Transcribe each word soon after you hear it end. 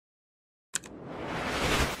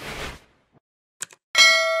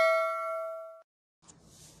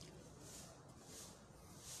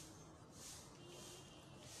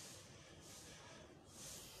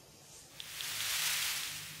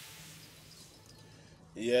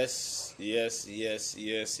Yes. Good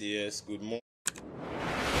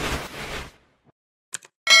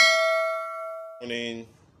morning,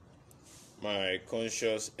 my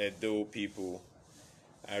conscious Edo people.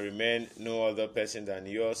 I remain no other person than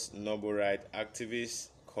yours, noble right activist,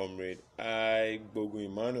 Comrade Agbogun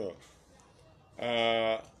Emmanuel.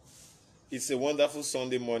 Uh, it's a wonderful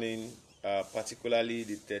Sunday morning, particularly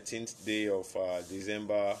the 13th day of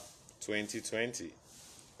December 2020.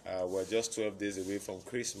 We're just 12 days away from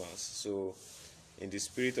Christmas. So, in the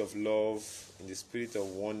spirit of love, in the spirit of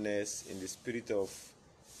oneness, in the spirit of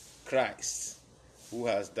Christ, who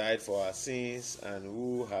has died for our sins and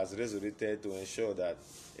who has resurrected to ensure that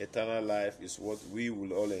eternal life is what we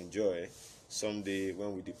will all enjoy someday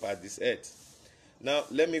when we depart this earth. Now,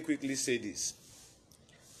 let me quickly say this.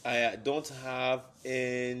 I don't have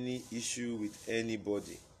any issue with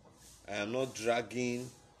anybody. I am not dragging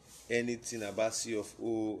anything about C of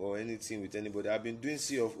O or anything with anybody. I've been doing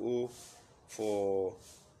C of O for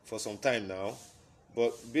some time now,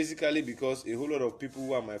 but basically because a whole lot of people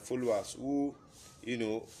who are my followers who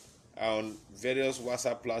are on various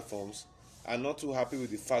WhatsApp platforms are not too happy with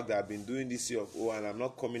the fact that I've been doing this C of O and I'm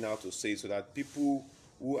not coming out to say it, so that people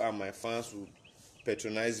who are my fans will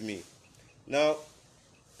patronize me. Now,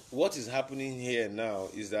 what is happening here now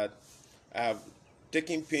is that I have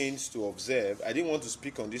taken pains to observe. I didn't want to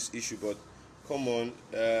speak on this issue, but come on,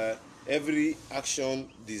 every action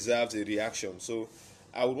deserves a reaction. So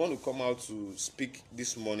I would want to come out to speak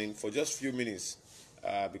this morning for just a few minutes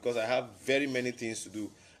because I have very many things to do.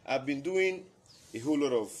 I've been doing a whole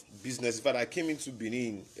lot of business. In fact, I came into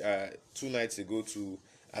Benin 2 nights ago to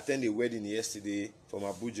attend a wedding yesterday from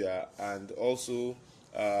Abuja, and also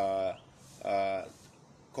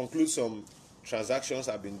conclude some transactions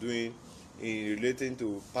I've been doing in relating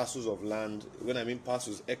to parcels of land. When I mean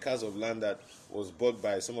parcels, acres of land that was bought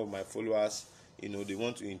by some of my followers. They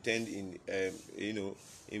want to intend in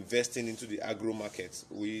investing into the agro market.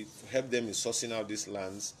 We help them in sourcing out these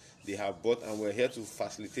lands they have bought, and we're here to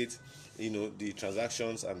facilitate the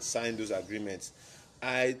transactions and sign those agreements.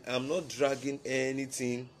 I am not dragging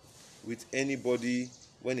anything with anybody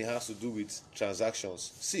when it has to do with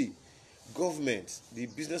transactions. See, government, the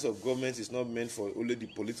business of government is not meant for only the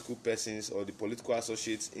political persons or the political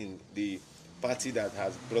associates in the party that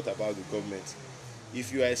has brought about the government.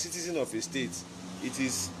 If you are a citizen of a state, it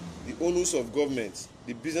is the onus of government,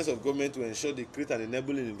 the business of government, to ensure they create an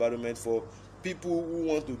enabling environment for people who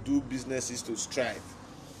want to do businesses to strive.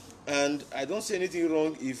 And I don't see anything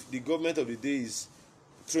wrong if the government of the day is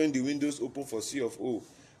throwing the windows open for C of O.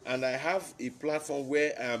 And I have a platform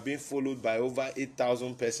where I am being followed by over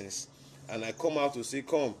 8,000 persons. And I come out to say,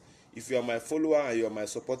 come, if you are my follower and you are my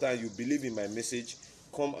supporter and you believe in my message,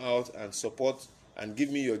 come out and support and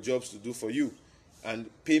give me your jobs to do for you and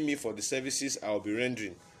pay me for the services I will be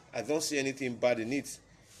rendering. I don't see anything bad in it.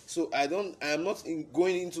 So I am not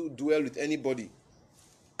going into duel with anybody.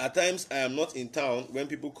 At times I am not in town when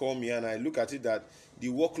people call me, and I look at it that the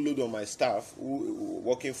workload on my staff who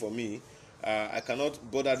working for me, I cannot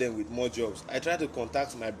bother them with more jobs. I try to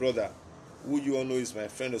contact my brother, who you all know is my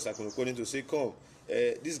friend, according to say, come,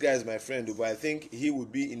 this guy is my friend, but I think he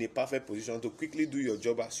would be in a perfect position to quickly do your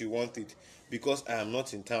job as you want it, because I am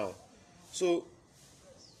not in town. So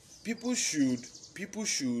people should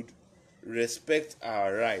respect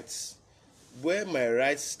our rights. Where my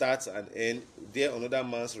rights starts and end, there another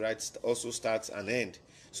man's rights also starts and end.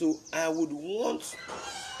 So I would want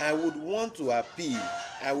to appeal.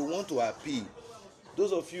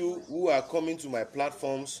 Those of you who are coming to my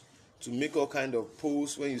platforms to make all kind of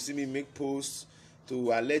posts, when you see me make posts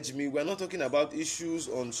to allege me, we're not talking about issues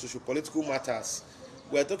on socio-political matters.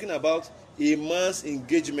 We're talking about a man's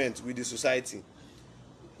engagement with the society.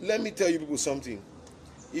 Let me tell you people something.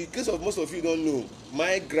 In case of most of you don't know,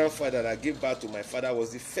 my grandfather that gave birth to my father was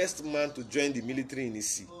the first man to join the military in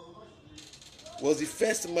Isi.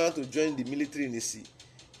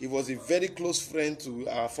 He was a very close friend to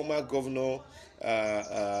our former governor, Pa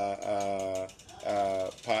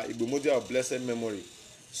Igbomodia of blessed memory.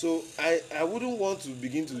 So I wouldn't want to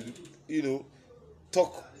begin to,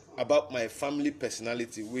 talk about my family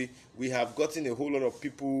personality. We have gotten a whole lot of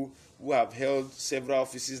people who have held several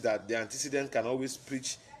offices that the antecedent can always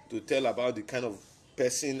preach to tell about the kind of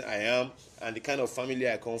person I am and the kind of family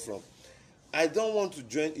I come from. I don't want to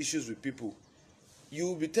join issues with people. You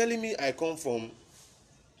will be telling me I come from...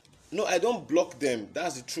 No, I don't block them.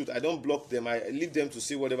 That's the truth. I don't block them. I leave them to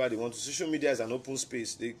say whatever they want to. Social media is an open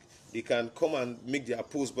space. They can come and make their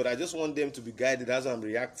posts, but I just want them to be guided as I'm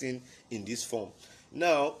reacting in this form.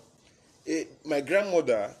 Now, my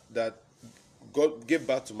grandmother that gave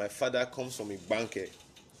birth to my father comes from a banker.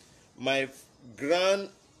 My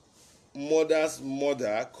grandmother's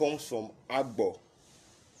mother comes from Agbo,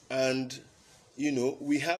 and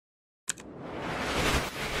we have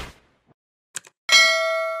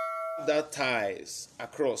that ties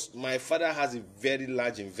across. My father has a very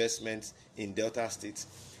large investment in Delta State.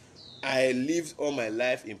 I lived all my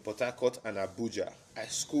life in Port Harcourt and Abuja. I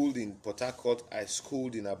schooled in Port Harcourt. I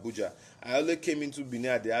schooled in Abuja. I only came into Benin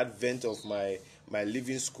at the advent of my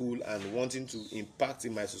leaving school and wanting to impact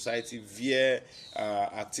in my society via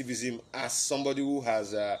activism as somebody who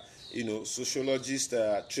has sociologist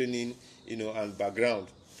training and background.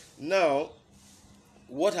 Now,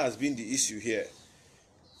 what has been the issue here?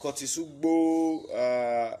 Kotisugbo,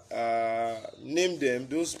 name them,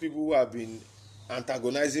 those people who have been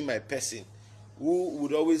antagonizing my person, who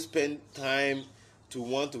would always spend time to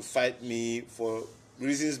want to fight me for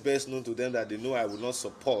reasons best known to them that they know I will not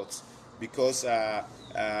support, because I'm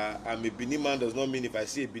a Benin man does not mean if I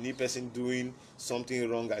see a Benin person doing something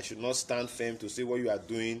wrong I should not stand firm to say what you are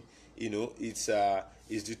doing, it's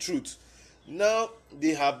the truth. Now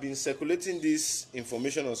they have been circulating this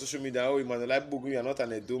information on social media. Oh, Emmanuel, Agbogun, you are not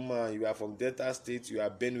an Edo man, you are from Delta State, you are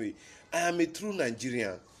Benue. I am a true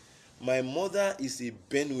Nigerian. My mother is a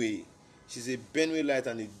Benue. She's a Benue light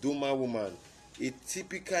and a Doma woman, a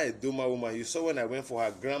typical Doma woman. You saw when I went for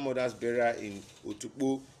her grandmother's burial in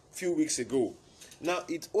Otukpo a few weeks ago. Now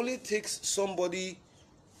it only takes somebody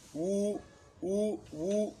who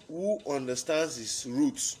understands his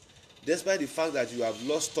roots, despite the fact that you have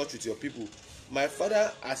lost touch with your people. My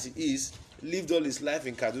father, as he is, lived all his life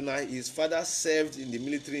in Kaduna. His father served in the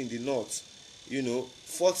military in the north,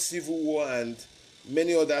 fought civil war and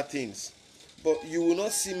many other things. But you will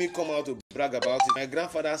not see me come out to brag about it. My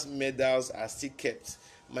grandfather's medals are still kept.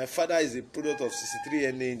 My father is a product of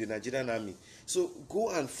 63 NA in the Nigerian army. So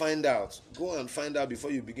go and find out. Go and find out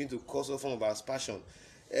before you begin to cause a form of aspersion.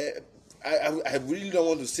 I really don't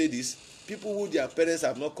want to say this. People who their parents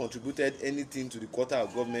have not contributed anything to the quarter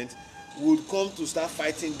of government would come to start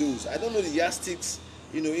fighting those. I don't know the yardsticks,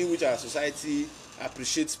 in which our society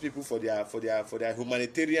appreciates people for their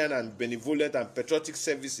humanitarian and benevolent and patriotic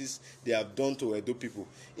services they have done to Edo people.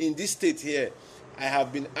 In this state here, I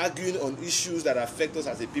have been arguing on issues that affect us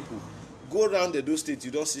as a people. Go around Edo State,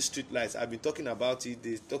 you don't see street lights. I've been talking about it.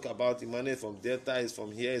 They talk about Emmanuel from Delta, is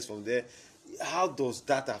from here, is from there. How does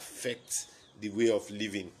that affect the way of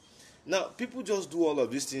living? Now, people just do all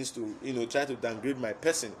of these things to, try to downgrade my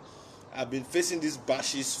person. I've been facing these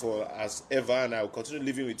bashes for as ever, and I will continue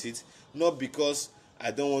living with it, not because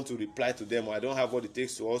I don't want to reply to them or I don't have what it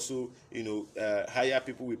takes to also, hire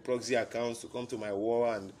people with proxy accounts to come to my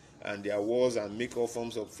wall and their walls and make all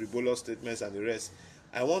forms of frivolous statements and the rest.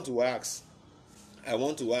 I want to ask,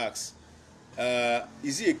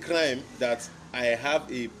 is it a crime that I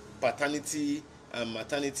have a paternity and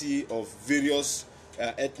maternity of various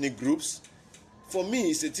ethnic groups? For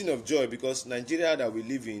me, it's a thing of joy, because Nigeria that we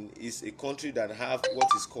live in is a country that have what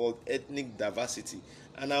is called ethnic diversity,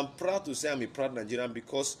 and I'm proud to say I'm a proud Nigerian,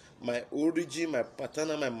 because my origin, my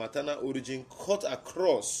paternal, my maternal origin cut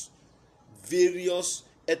across various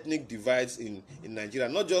ethnic divides in Nigeria.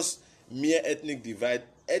 Not just mere ethnic divide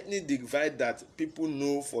that people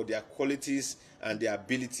know for their qualities and their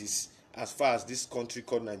abilities as far as this country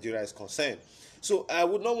called Nigeria is concerned. So I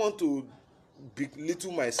would not want to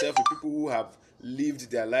belittle myself with people who have lived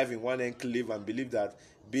their life in one enclave and believe that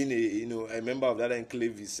being a member of that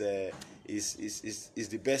enclave is the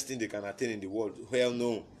best thing they can attain in the world. Hell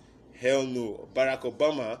no. Barack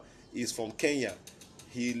Obama is from Kenya.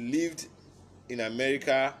 He lived in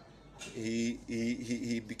America. He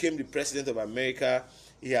became the president of America.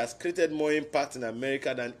 He has created more impact in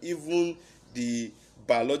America than even the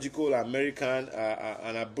biological American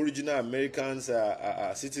and Aboriginal Americans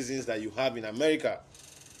citizens that you have in America.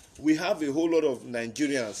 We have a whole lot of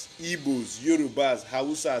Nigerians, Igbos, Yorubas,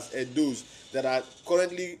 Hausas, Edos that are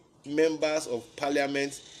currently members of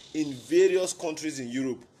parliament in various countries in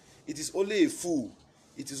Europe. It is only a fool,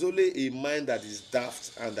 it is only a mind that is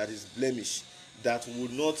daft and that is blemished that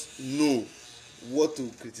would not know what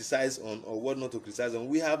to criticize on or what not to criticize on.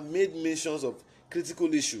 We have made mentions of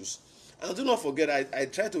critical issues. And do not forget, I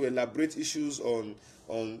try to elaborate issues on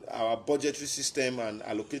our budgetary system and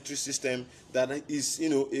allocatory system that is,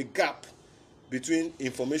 a gap between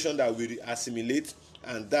information that we assimilate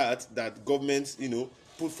and that governments,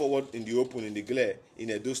 put forward in the open, in the glare, in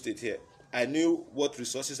Edo State here. I knew what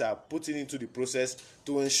resources I are putting into the process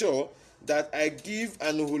to ensure that I give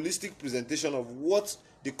an holistic presentation of what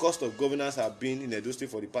the cost of governance have been in Edo State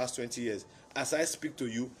for the past 20 years. As I speak to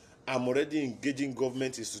you, I'm already engaging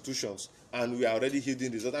government institutions and we are already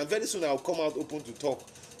yielding results. And very soon I'll come out open to talk,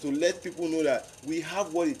 to let people know that we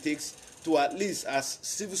have what it takes to, at least as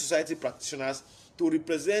civil society practitioners, to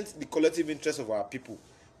represent the collective interest of our people,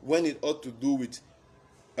 when it ought to do with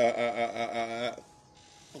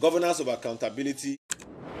governance of accountability,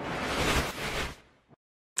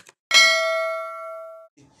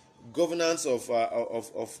 governance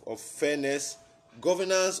of fairness,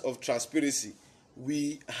 governance of transparency.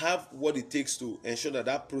 We have what it takes to ensure that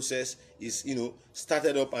that process is,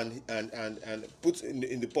 started up and put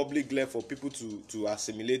in the public glare for people to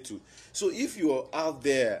assimilate to. So if you are out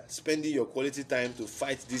there spending your quality time to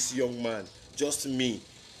fight this young man, just me,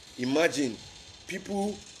 imagine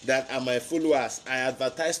people that are my followers, I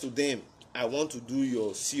advertise to them, I want to do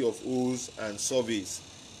your C of O's and surveys.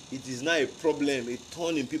 It is not a problem, a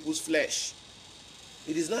thorn in people's flesh.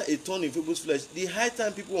 It is not a thorn in people's flesh. The high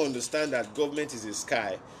time people understand that government is a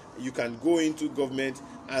sky, you can go into government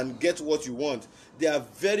and get what you want. There are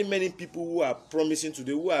very many people who are promising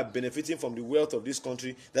today, who are benefiting from the wealth of this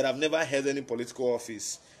country, that have never held any political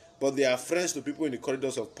office, but they are friends to people in the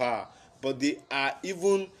corridors of power, but they are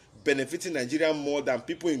even benefiting Nigeria more than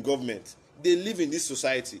people in government. They live in this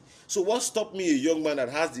society. So what stopped me, a young man that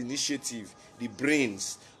has the initiative, the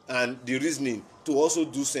brains, and the reasoning to also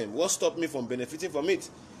do same? What stopped me from benefiting from it?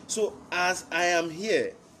 So as I am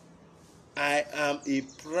here, I am a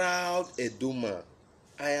proud Edo man.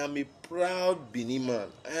 I am a proud Bini man.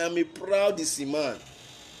 I am a proud Isi man.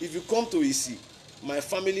 If you come to Isi, my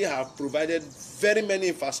family have provided very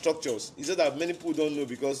many infrastructures. It's just that many people don't know,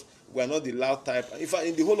 because we are not the loud type. In fact,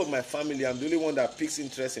 in the whole of my family, I'm the only one that picks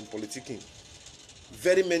interest in politicking.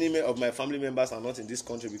 Very many of my family members are not in this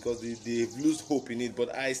country because they've lost hope in it,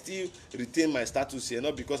 but I still retain my status here,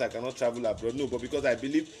 not because I cannot travel abroad, no, but because I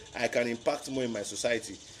believe I can impact more in my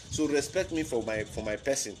society. So respect me for my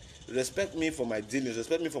person, respect me for my dealings,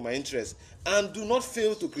 respect me for my interests, and do not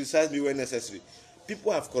fail to criticize me when necessary.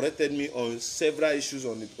 People have corrected me on several issues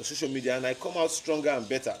on the social media, and I come out stronger and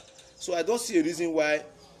better. So I don't see a reason why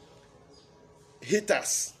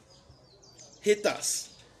haters,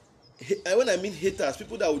 and when I mean haters,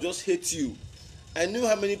 people that will just hate you. I knew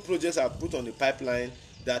how many projects I've put on the pipeline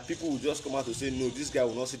that people will just come out to say, no, this guy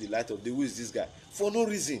will not see the light of day. Who is this guy? For no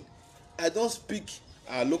reason. I don't speak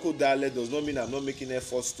our local dialect, does not mean I'm not making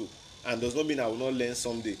efforts to, and does not mean I will not learn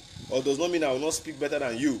someday, or does not mean I will not speak better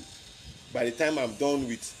than you. By the time I'm done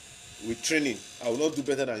with training, I will not do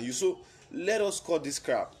better than you. So let us cut this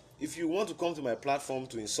crap. If you want to come to my platform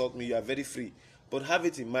to insult me, you are very free. But have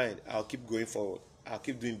it in mind, I'll keep going forward. I'll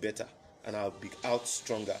keep doing better, and I'll be out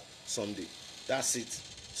stronger someday. That's it.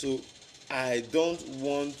 So I don't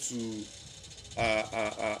want to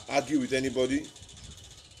argue with anybody.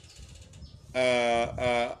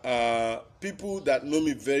 People that know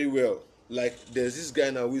me very well, like there's this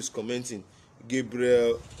guy now who is commenting,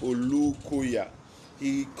 Gabriel Olukoya.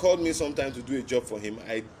 He called me sometime to do a job for him.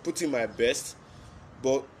 I put in my best,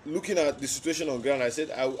 but looking at the situation on ground, I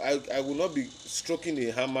said I will not be stroking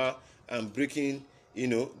the hammer and breaking,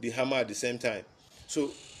 the hammer at the same time.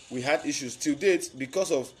 So we had issues till date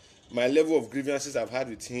because of my level of grievances I've had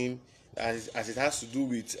with him, as it has to do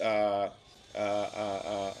with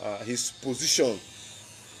his position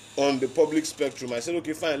on the public spectrum. I said,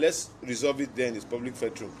 okay, fine, let's resolve it there in this public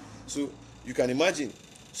spectrum. So you can imagine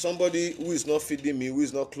somebody who is not feeding me, who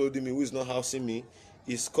is not clothing me, who is not housing me,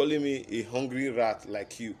 is calling me a hungry rat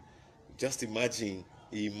like you. Just imagine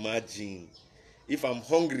if I'm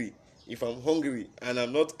hungry and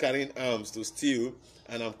I'm not carrying arms to steal,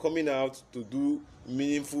 and I'm coming out to do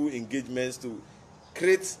meaningful engagements to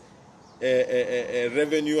create a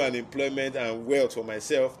revenue and employment and wealth for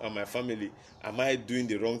myself and my family, am I doing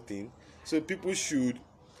the wrong thing? So people should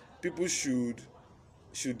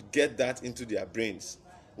get that into their brains.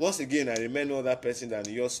 Once again, I remain no other person than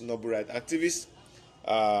your noble right activist.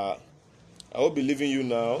 I will be leaving you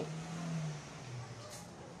now.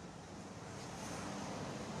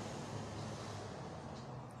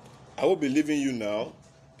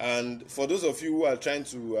 And for those of you who are trying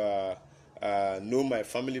to know my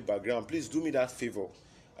family background, please do me that favor.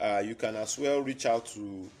 You can as well reach out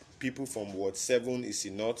to people from Ward 7, Isi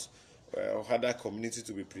North, or other community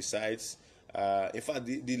to be precise. In fact,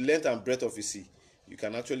 the length and breadth of Isi, you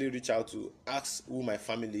can actually reach out to ask who my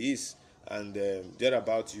family is, and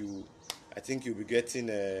thereabout, I think you'll be getting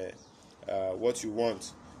what you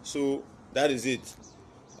want. So that is it.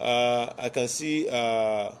 I can see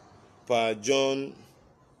Pa John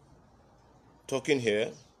talking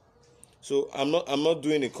here. So I'm not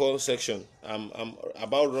doing a call section. I'm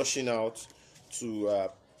about rushing out to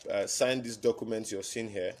sign these documents you're seeing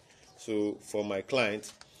here. So for my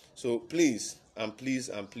client. So please and please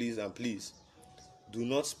and please and please, do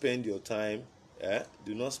not spend your time.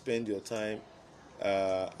 Do not spend your time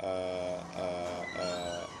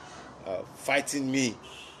fighting me.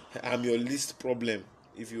 I'm your least problem.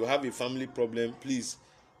 If you have a family problem, please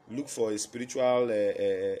look for a spiritual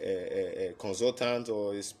consultant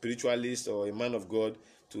or a spiritualist or a man of God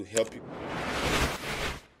to help you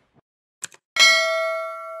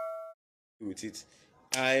with it.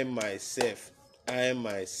 I myself, I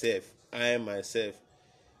myself, I myself,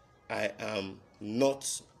 I am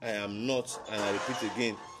not, and I repeat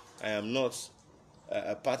again, I am not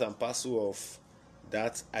a part and parcel of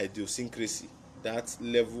that idiosyncrasy, that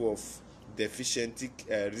level of deficient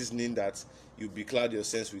reasoning that you becloud your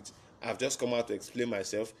sense with. I've just come out to explain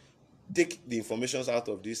myself. Take the information out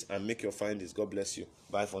of this and make your findings. God bless you.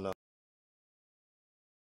 Bye for now.